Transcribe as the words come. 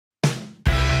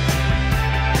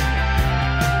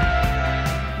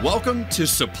Welcome to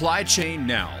Supply Chain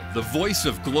Now, the voice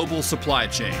of global supply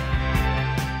chain.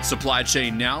 Supply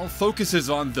Chain Now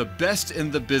focuses on the best in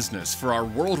the business for our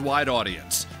worldwide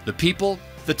audience, the people,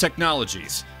 the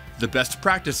technologies, the best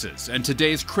practices, and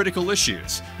today's critical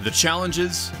issues, the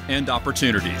challenges and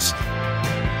opportunities.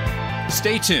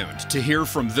 Stay tuned to hear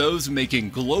from those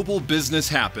making global business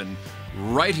happen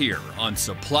right here on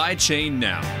Supply Chain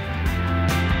Now.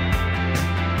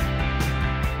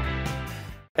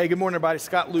 Hey, good morning, everybody.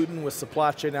 Scott Luton with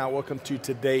Supply Chain Now. Welcome to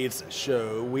today's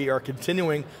show. We are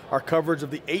continuing our coverage of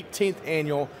the 18th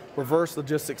Annual Reverse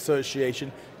Logistics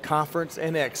Association Conference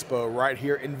and Expo right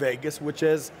here in Vegas, which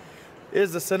is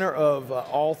the center of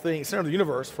all things, center of the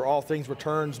universe for all things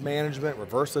returns management,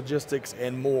 reverse logistics,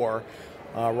 and more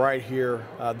right here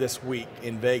this week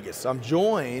in Vegas. I'm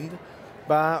joined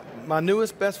by my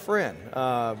newest best friend.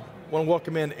 I want to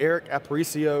welcome in Eric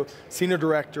Aparicio, Senior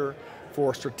Director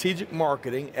for Strategic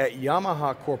Marketing at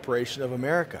Yamaha Corporation of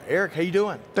America. Eric, how you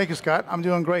doing? Thank you, Scott. I'm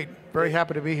doing great. Very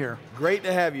happy to be here. Great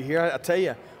to have you here. I tell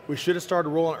you, we should have started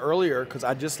rolling earlier because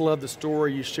I just love the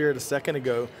story you shared a second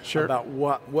ago about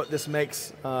what this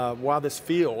makes, why this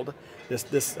field,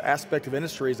 this aspect of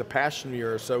industry is a passion of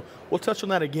yours. So we'll touch on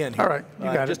that again here. All right, you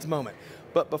got it. In just a moment.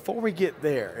 But before we get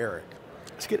there, Eric,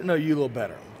 let's get to know you a little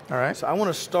better. All right. So I want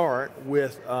to start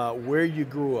with where you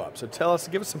grew up. So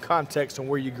give us some context on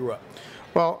where you grew up.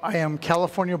 Well, I am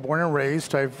California born and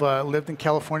raised. I've lived in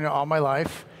California all my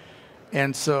life.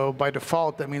 And so by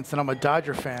default, that means that I'm a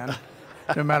Dodger fan,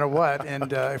 no matter what.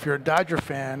 And if you're a Dodger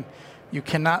fan, you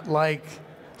cannot like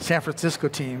San Francisco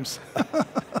teams.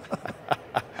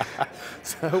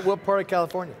 So what part of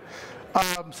California?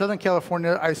 Southern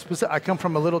California. I come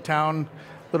from a little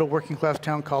working class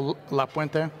town called La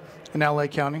Puente in LA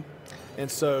County. And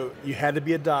so you had to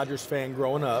be a Dodgers fan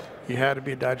growing up. You had to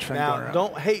be a Dodgers fan growing up. Now,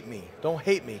 don't hate me. Don't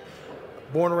hate me.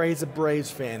 Born and raised a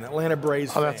Braves fan, Atlanta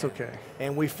Braves fan. Oh, that's okay.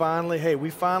 And we finally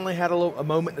had a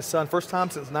moment in the sun. First time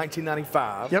since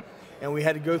 1995. Yep. And we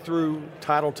had to go through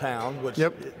Titletown, which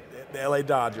the LA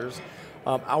Dodgers.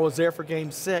 I was there for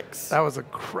Game 6. That was a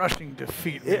crushing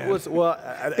defeat, man. It was, well,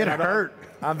 it hurt.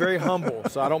 I'm very humble,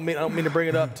 so I don't mean to bring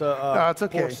it up to no, it's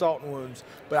okay. pour salt and wounds.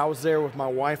 But I was there with my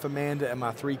wife Amanda and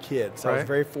my 3 kids. I was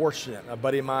very fortunate. A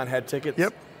buddy of mine had tickets.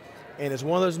 Yep. And it's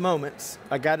one of those moments.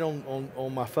 I got it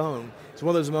on my phone. It's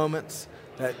one of those moments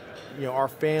that our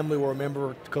family will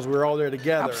remember because we were all there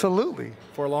together. Absolutely.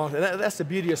 For a long time. That's the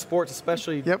beauty of sports,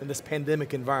 especially in this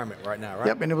pandemic environment right now, right?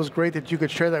 Yep, and it was great that you could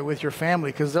share that with your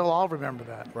family because they'll all remember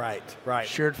that. Right, right.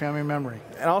 Shared family memory.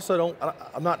 And also,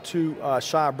 I'm not too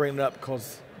shy of bringing it up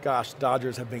because, gosh,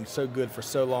 Dodgers have been so good for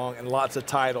so long and lots of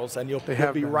titles, and you'll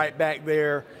be right back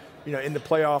there, in the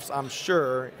playoffs, I'm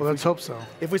sure. Well, let's hope so.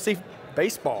 If we see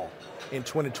baseball in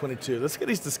 2022, let's get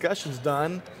these discussions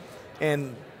done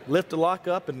and lift the lock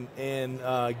up and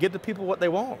give the people what they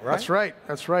want, right? That's right.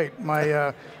 That's right.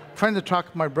 My trying to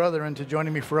talk my brother into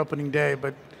joining me for opening day,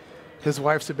 but his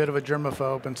wife's a bit of a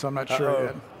germaphobe, and so I'm not sure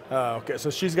yet. Okay, so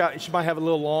she might have a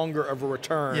little longer of a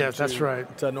return. Yes, that's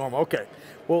right. To normal. Okay,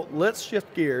 well, let's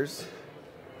shift gears.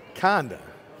 Kinda.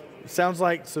 It sounds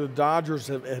like the Dodgers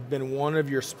have been one of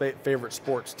your favorite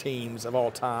sports teams of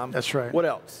all time. That's right. What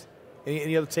else?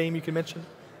 Any other team you can mention?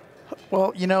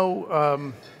 Well,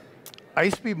 I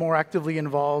used to be more actively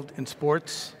involved in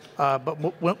sports, but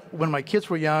when my kids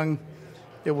were young,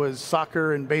 it was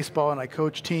soccer and baseball, and I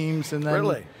coached teams. And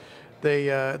then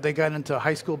they got into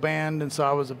high school band, and so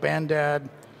I was a band dad.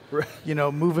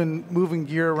 Moving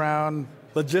gear around.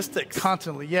 Logistics.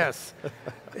 Constantly, yes.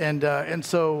 and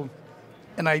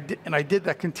I did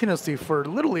that continuously for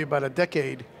literally about a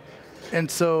decade.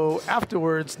 And so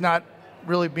afterwards, not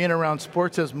really being around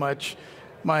sports as much,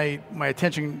 my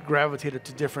attention gravitated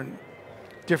to different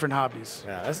hobbies.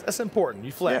 Yeah, that's important.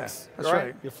 You flex. Yeah, that's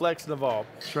right. You flex and evolve.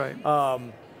 That's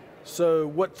right. So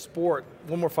what sport,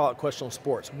 one more follow-up question on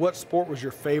sports. What sport was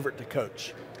your favorite to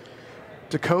coach?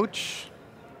 To coach,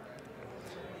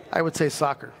 I would say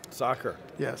soccer. Soccer.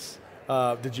 Yes.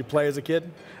 Did you play as a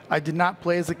kid? I did not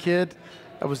play as a kid.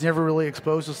 I was never really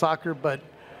exposed to soccer, but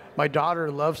my daughter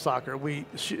loved soccer.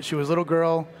 She was a little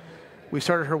girl. We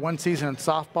started her one season in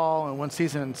softball and one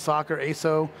season in soccer,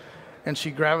 ASO, and she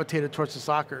gravitated towards the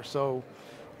soccer. So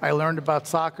I learned about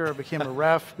soccer, I became a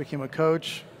ref, became a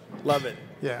coach. Love it.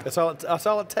 Yeah. That's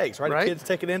all it takes, right? The kids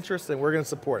take an interest, and we're going to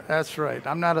support it. That's right.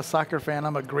 I'm not a soccer fan.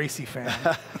 I'm a Gracie fan.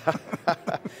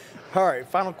 All right,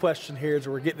 final question here as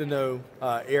we're getting to know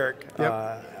Eric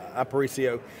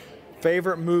Aparicio.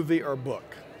 Favorite movie or book?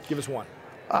 Give us one.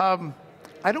 I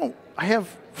have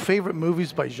favorite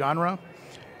movies by genre,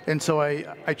 and so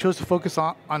I chose to focus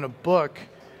on a book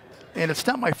And it's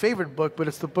not my favorite book, but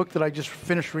it's the book that I just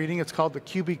finished reading. It's called The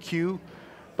QBQ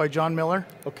by John Miller.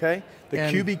 Okay. The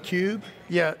QBQ?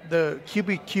 Yeah, the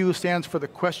QBQ stands for the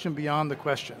question beyond the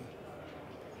question.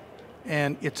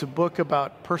 And it's a book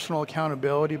about personal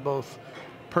accountability, both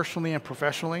personally and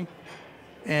professionally.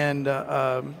 And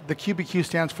the QBQ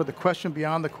stands for the question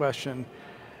beyond the question.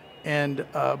 And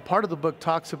part of the book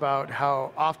talks about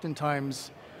how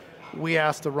oftentimes we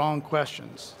ask the wrong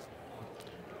questions,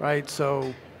 right?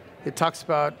 So it talks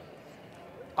about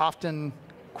often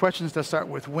questions that start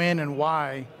with when and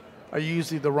why are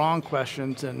usually the wrong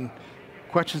questions, and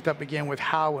questions that begin with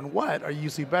how and what are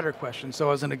usually better questions.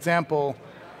 So as an example,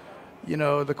 you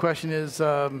know, the question is,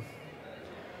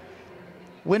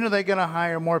 when are they going to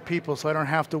hire more people so I don't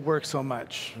have to work so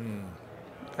much?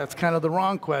 That's kind of the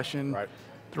wrong question. Right.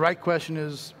 The right question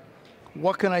is,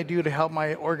 what can I do to help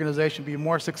my organization be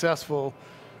more successful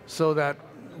so that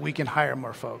we can hire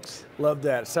more folks? Love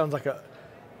that. It sounds like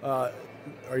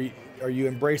are you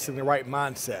embracing the right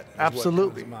mindset?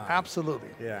 Absolutely. Absolutely.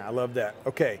 Yeah, I love that.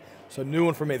 Okay, so new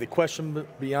one for me, the question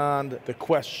beyond the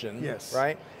question. Yes.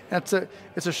 Right? It's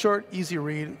a short, easy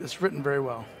read. It's written very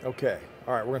well. Okay.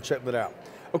 All right, we're going to check that out.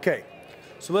 Okay,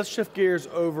 so let's shift gears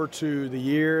over to the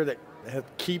year that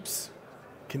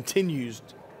continues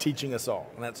teaching us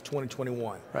all, and that's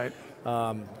 2021. Right.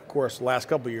 Of course, the last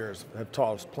couple of years have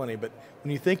taught us plenty, but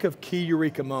when you think of key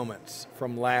eureka moments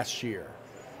from last year,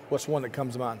 what's one that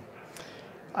comes to mind?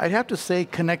 I'd have to say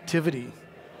connectivity.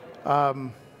 I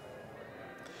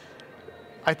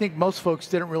think most folks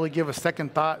didn't really give a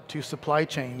second thought to supply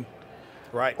chain,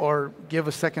 right, or give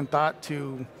a second thought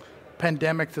to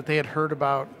pandemics that they had heard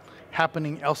about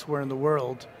happening elsewhere in the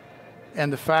world,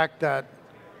 and the fact that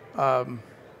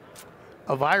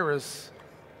a virus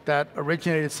that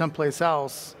originated someplace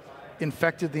else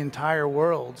infected the entire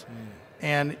world.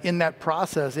 And in that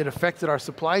process, it affected our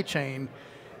supply chain,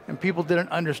 and people didn't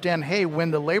understand, hey,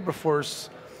 when the labor force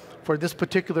for this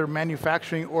particular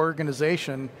manufacturing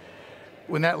organization,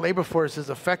 when that labor force is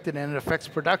affected and it affects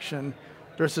production,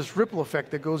 there's this ripple effect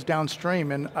that goes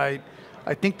downstream. And I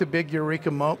think the big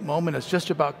eureka moment is just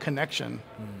about connection,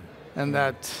 and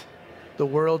that the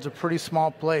world's a pretty small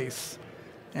place,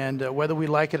 and whether we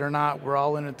like it or not, we're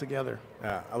all in it together.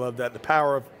 Yeah, I love that, the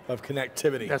power of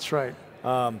connectivity. That's right.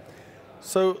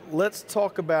 So let's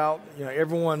talk about,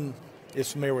 everyone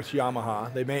is familiar with Yamaha.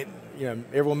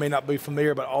 Everyone may not be familiar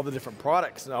about all the different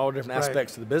products and all the different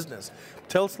aspects of the business.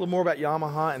 Tell us a little more about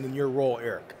Yamaha and then your role,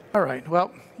 Eric. All right.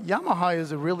 Well, Yamaha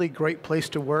is a really great place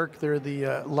to work. They're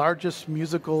the largest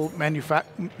musical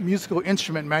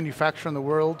instrument manufacturer in the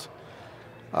world.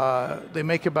 They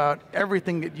make about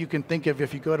everything that you can think of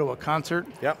if you go to a concert.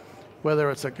 Yep.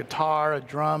 Whether it's a guitar, a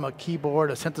drum, a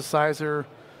keyboard, a synthesizer,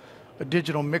 a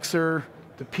digital mixer,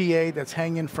 the PA that's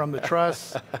hanging from the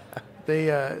truss.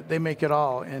 They make it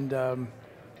all. And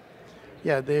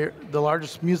they're the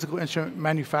largest musical instrument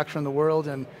manufacturer in the world,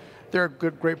 and they're a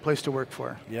great place to work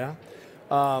for. Yeah.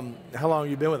 How long have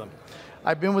you been with them?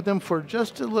 I've been with them for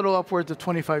just a little upwards of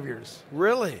 25 years.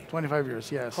 Really? 25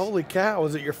 years, yes. Holy cow.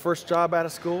 Was it your first job out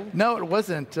of school? No, it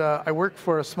wasn't. I worked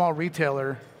for a small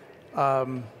retailer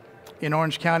in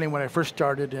Orange County when I first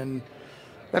started, and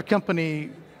that company,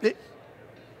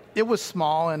 it was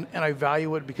small, and I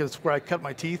value it because it's where I cut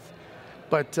my teeth,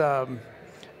 but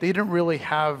they didn't really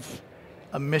have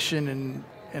a mission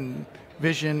and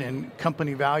vision and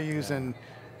company values, and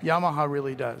Yamaha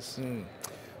really does.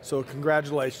 So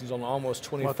congratulations on almost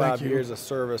 25 years of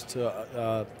service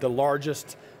to the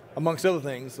largest, amongst other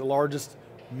things, the largest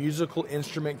musical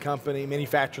instrument company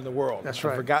manufacturer in the world. That's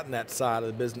right. I've forgotten that side of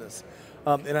the business.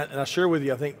 And I share with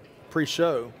you, I think,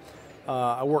 pre-show,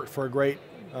 I worked for a great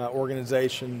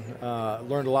organization,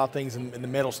 learned a lot of things in the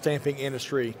metal stamping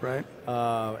industry. Right.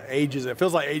 It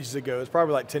feels like ages ago. It's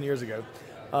probably like 10 years ago.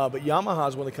 But Yamaha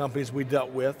is one of the companies we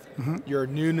dealt with. Your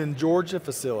Noonan, Georgia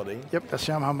facility. Yep, that's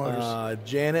Yamaha Motors.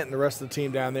 Janet and the rest of the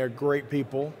team down there, great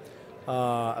people.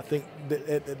 I think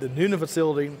the Noonan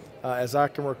facility, as I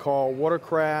can recall,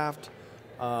 watercraft,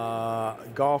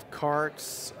 golf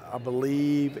carts, I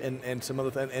believe, and some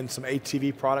other and some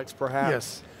ATV products perhaps.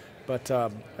 Yes. But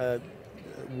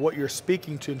what you're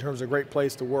speaking to in terms of a great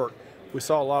place to work, we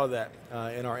saw a lot of that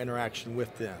in our interaction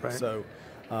with them. Right. So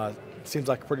it seems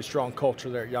like a pretty strong culture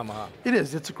there at Yamaha. It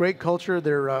is. It's a great culture.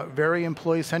 They're very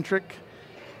employee-centric,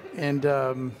 and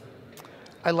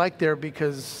I like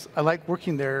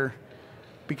working there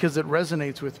because it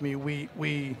resonates with me.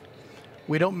 We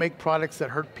don't make products that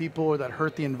hurt people or that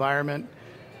hurt the environment.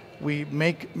 We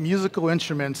make musical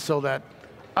instruments so that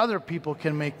other people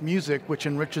can make music, which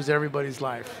enriches everybody's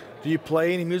life. Do you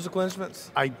play any musical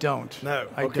instruments? I don't. No.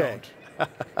 I okay. don't.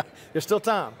 There's still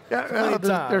time. Yeah, right?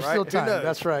 there's still Who time. knows?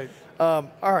 That's right. All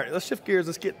right, let's shift gears.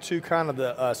 Let's get to kind of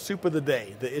the soup of the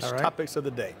day, the All right. topics of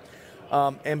the day.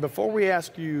 And before we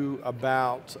ask you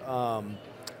about some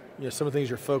of the things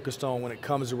you're focused on when it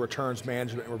comes to returns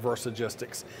management and reverse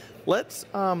logistics, let's,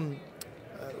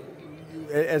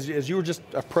 as you were just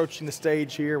approaching the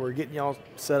stage here, we're getting y'all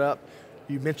set up,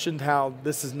 you mentioned how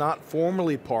this is not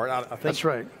formally part, I think That's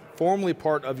right. formally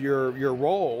part of your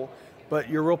role, but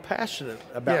you're real passionate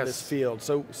about Yes. this field.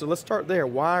 So let's start there.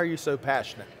 Why are you so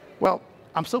passionate? Well,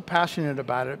 I'm so passionate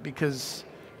about it because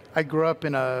I grew up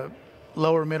in a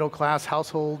lower middle class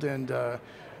household, and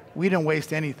we didn't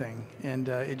waste anything, and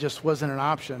it just wasn't an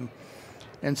option.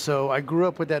 And so I grew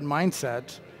up with that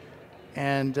mindset,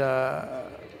 and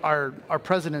our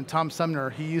president, Tom Sumner,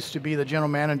 he used to be the general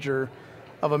manager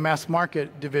of a mass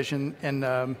market division,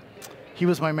 and he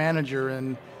was my manager,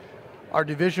 and our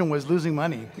division was losing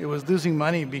money. It was losing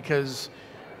money because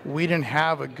we didn't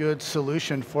have a good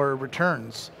solution for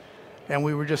returns, and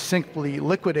we were just simply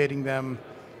liquidating them,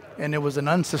 and it was an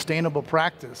unsustainable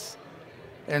practice.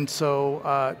 And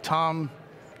so Tom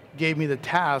gave me the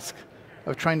task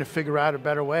of trying to figure out a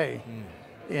better way.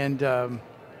 And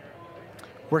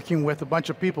working with a bunch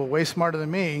of people way smarter than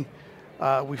me,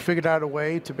 we figured out a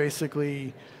way to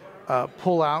basically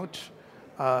pull out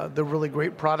the really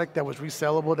great product that was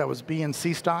resellable, that was B and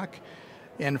C stock.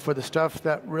 And for the stuff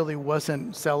that really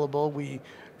wasn't sellable, we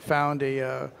found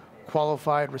a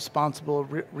qualified, responsible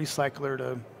recycler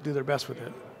to do their best with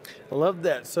it. I love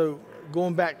that. So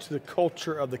going back to the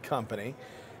culture of the company,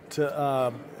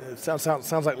 it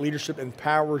sounds like leadership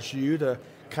empowers you to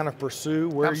kind of pursue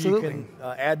where Absolutely. you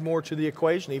can add more to the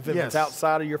equation, even if it's Yes.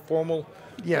 outside of your formal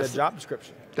Yes. job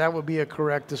description. That would be a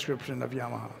correct description of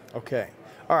Yamaha. Okay.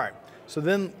 All right. So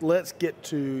then let's get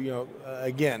to,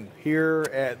 again, here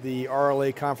at the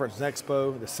RLA Conference and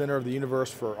Expo, the center of the universe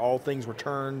for all things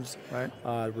returns, Right.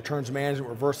 Returns management,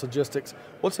 reverse logistics.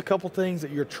 What's a couple things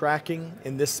that you're tracking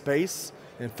in this space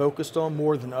and focused on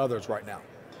more than others right now?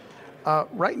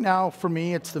 Right now, for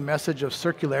me, it's the message of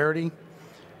circularity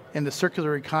and the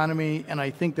circular economy, and I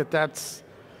think that's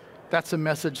a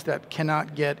message that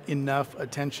cannot get enough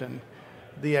attention.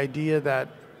 The idea that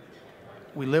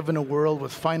we live in a world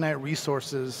with finite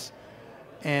resources,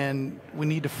 and we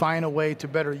need to find a way to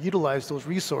better utilize those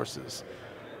resources.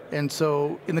 And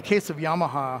so, in the case of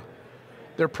Yamaha,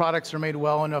 their products are made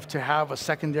well enough to have a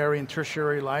secondary and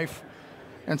tertiary life.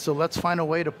 And so let's find a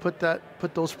way to put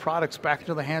those products back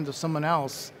into the hands of someone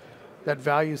else that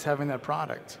values having that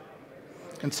product.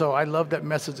 And so I love that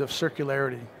message of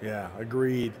circularity. Yeah,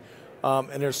 agreed.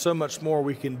 And there's so much more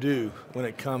we can do when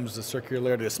it comes to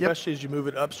circularity, especially as you move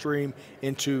it upstream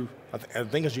into, I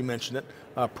think as you mentioned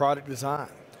it, product design.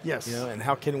 Yes. And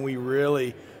how can we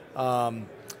really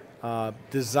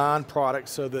design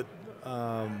products so that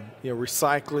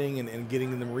recycling and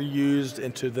getting them reused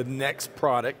into the next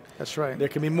product. That's right. There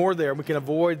can be more there. We can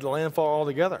avoid the landfall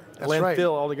altogether. That's right.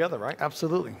 Landfill altogether, right?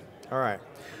 Absolutely. All right.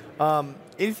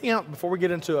 Anything else before we get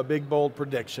into a big, bold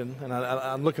prediction? And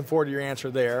I'm looking forward to your answer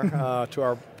there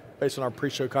based on our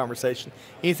pre-show conversation.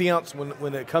 Anything else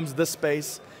when it comes to this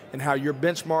space and how you're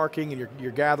benchmarking and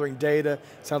you're gathering data?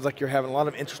 It sounds like you're having a lot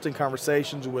of interesting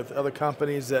conversations with other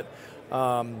companies that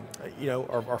are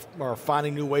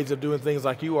finding new ways of doing things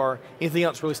like you are. Anything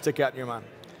else really stick out in your mind?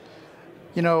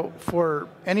 For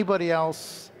anybody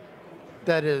else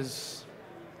that is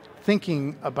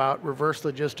thinking about reverse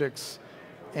logistics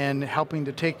and helping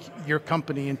to take your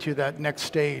company into that next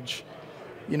stage,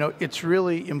 it's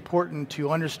really important to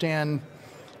understand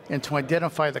and to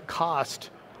identify the cost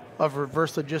of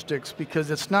reverse logistics,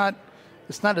 because it's not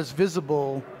as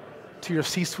visible to your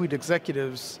C-suite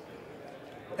executives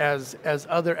as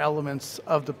other elements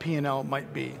of the P&L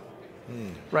might be,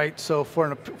 right? So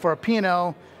for a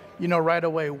P&L, right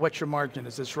away what your margin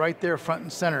is. It's right there front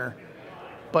and center.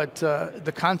 But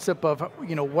the concept of,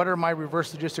 what are my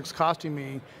reverse logistics costing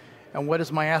me and what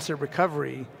is my asset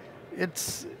recovery,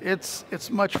 it's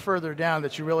much further down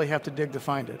that you really have to dig to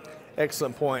find it.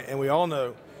 Excellent point. And we all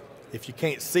know if you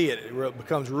can't see it, it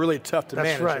becomes really tough to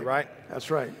manage it, right? That's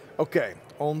right. Okay.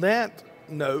 On that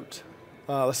note,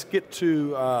 let's get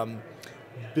to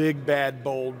big, bad,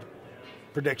 bold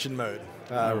prediction mode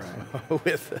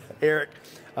with Eric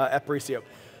Aparicio.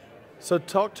 So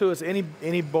talk to us,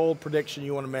 any bold prediction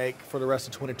you want to make for the rest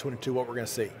of 2022, what we're going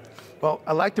to see. Well,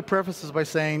 I like to preface this by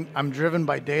saying I'm driven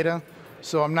by data,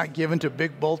 so I'm not given to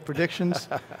big, bold predictions,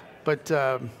 but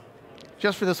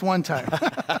just for this one time.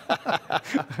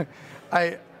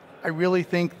 I really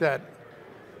think that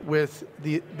with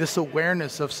this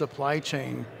awareness of supply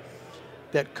chain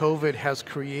that COVID has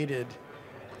created,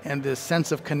 and this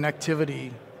sense of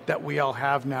connectivity that we all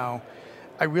have now.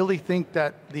 I really think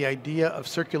that the idea of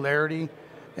circularity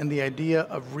and the idea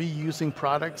of reusing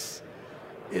products,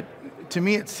 to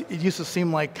me, it used to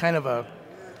seem like kind of a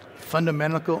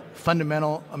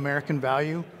fundamental American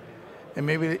value, and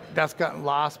maybe that's gotten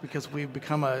lost because we've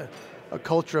become a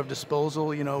culture of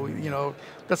disposal. You know,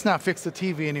 let's not fix the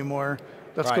TV anymore.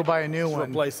 Let's go buy a new one.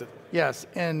 Replace it. Yes,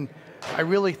 and I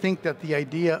really think that the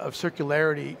idea of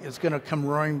circularity is going to come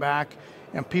roaring back,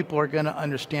 and people are going to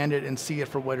understand it and see it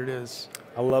for what it is.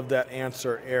 I love that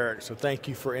answer, Eric. So thank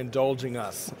you for indulging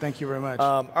us. Well, thank you very much.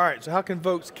 All right, so how can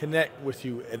folks connect with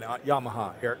you at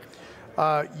Yamaha, Eric?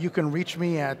 You can reach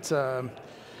me at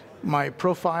my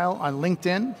profile on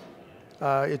LinkedIn.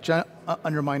 It's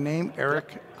under my name,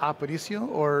 Eric Aparicio,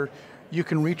 or you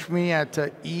can reach me at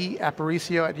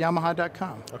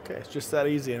eaparicio@yamaha.com. Okay, it's just that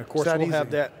easy. And of course, we'll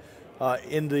have that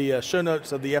in the show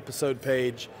notes of the episode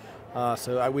page.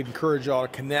 So I would encourage y'all to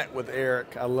connect with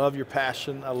Eric. I love your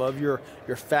passion. I love your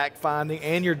fact finding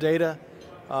and your data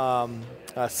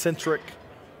centric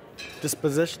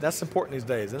disposition. That's important these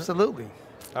days, isn't it? Absolutely.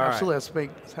 All Absolutely.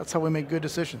 right. That's how we make good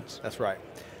decisions. That's right.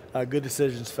 Good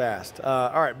decisions fast.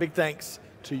 All right, big thanks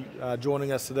to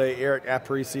joining us today, Eric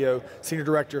Aparicio, Senior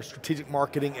Director of Strategic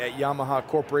Marketing at Yamaha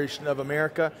Corporation of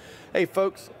America. Hey,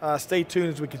 folks, stay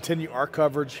tuned as we continue our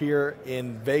coverage here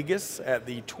in Vegas at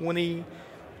the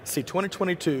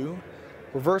 2022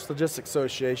 Reverse Logistics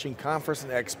Association Conference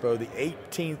and Expo, the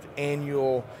 18th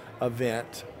annual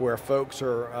event where folks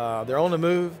are they're on the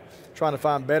move, trying to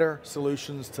find better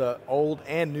solutions to old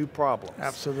and new problems.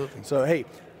 Absolutely. So, hey,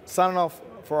 signing off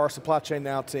for our Supply Chain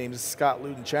Now team, this is Scott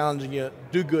Luton challenging you,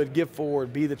 do good, give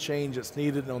forward, be the change that's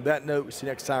needed. And on that note, we'll see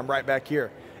you next time right back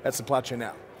here at Supply Chain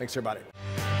Now. Thanks, everybody.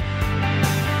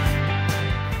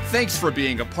 Thanks for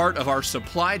being a part of our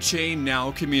Supply Chain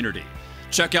Now community.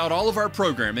 Check out all of our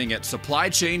programming at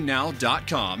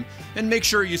supplychainnow.com and make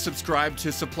sure you subscribe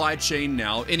to Supply Chain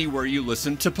Now anywhere you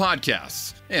listen to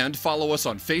podcasts. And follow us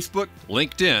on Facebook,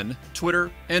 LinkedIn, Twitter,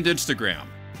 and Instagram.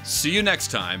 See you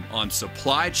next time on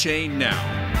Supply Chain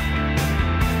Now.